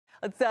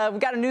We've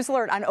got a news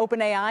alert on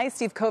OpenAI.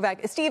 Steve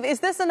Kovach. Steve, is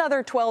this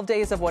another 12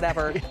 days of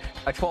whatever?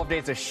 12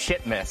 days of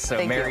shitmas. So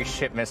Thank Merry you.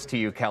 shitmas to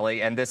you,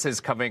 Kelly. And this is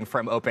coming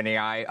from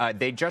OpenAI.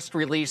 They just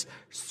released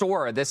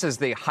Sora. This is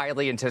the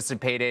highly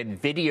anticipated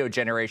video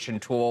generation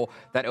tool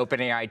that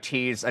OpenAI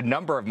teased a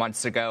number of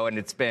months ago. And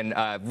it's been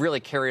really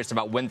curious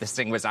about when this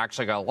thing was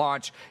actually going to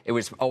launch. It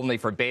was only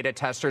for beta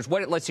testers.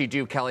 What it lets you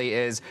do, Kelly,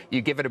 is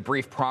you give it a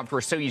brief prompt.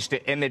 We're so used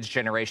to image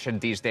generation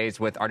these days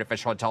with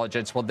artificial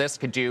intelligence. Well, this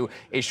could do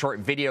a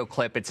short video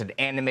clip. It's an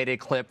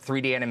animated clip,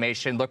 3D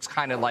animation, looks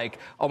kind of like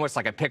almost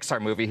like a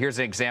Pixar movie. Here's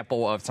an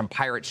example of some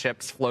pirate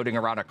ships floating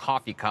around a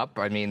coffee cup.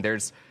 I mean,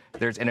 there's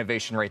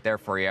innovation right there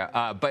for you.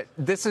 But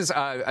this is,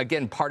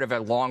 again, part of a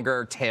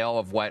longer tail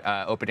of what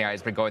OpenAI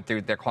has been going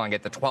through. They're calling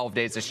it the 12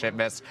 days of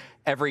shitmas.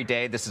 Every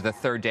day, this is the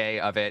third day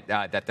of it,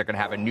 that they're going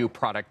to have a new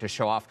product to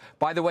show off.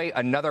 By the way,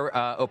 another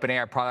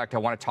OpenAI product I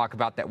want to talk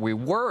about that we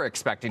were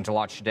expecting to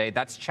launch today,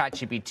 that's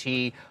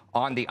ChatGPT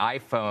on the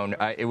iPhone.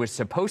 It was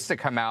supposed to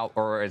come out,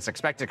 or is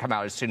expected to come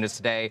out as soon as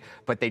today,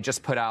 but they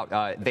just put out,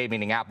 they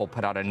meaning Apple,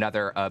 put out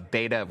another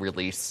beta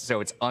release. So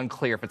it's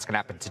unclear if it's going to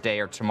happen today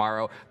or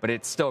tomorrow, but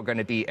it's still going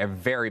to be a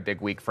very big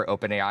week for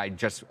OpenAI,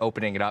 just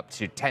opening it up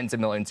to tens of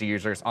millions of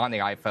users on the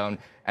iPhone,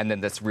 and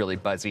then this really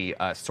buzzy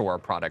Sora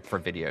product for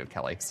video,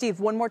 Kelly. Steve,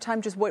 one more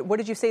time, just what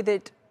did you say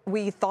that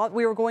we thought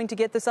we were going to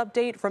get this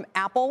update from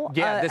Apple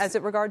as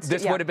it regards to...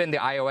 This would have been the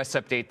iOS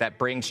update that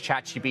brings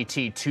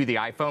ChatGPT to the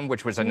iPhone,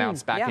 which was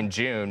announced back in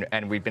June,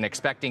 and we've been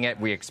expecting it.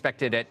 We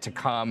expected it to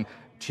come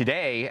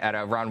today at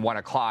around 1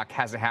 o'clock.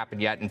 Hasn't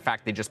happened yet. In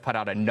fact, they just put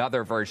out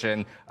another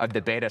version of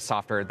the beta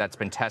software that's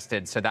been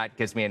tested. So that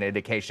gives me an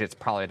indication it's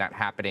probably not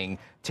happening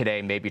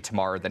today, maybe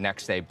tomorrow or the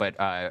next day. But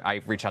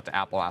I reached out to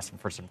Apple, asked them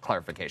for some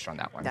clarification on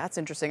that one. That's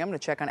interesting. I'm going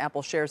to check on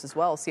Apple shares as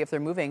well, see if they're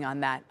moving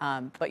on that.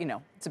 But, you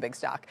know, it's a big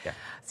stock. Yeah.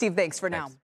 Steve, thanks for now.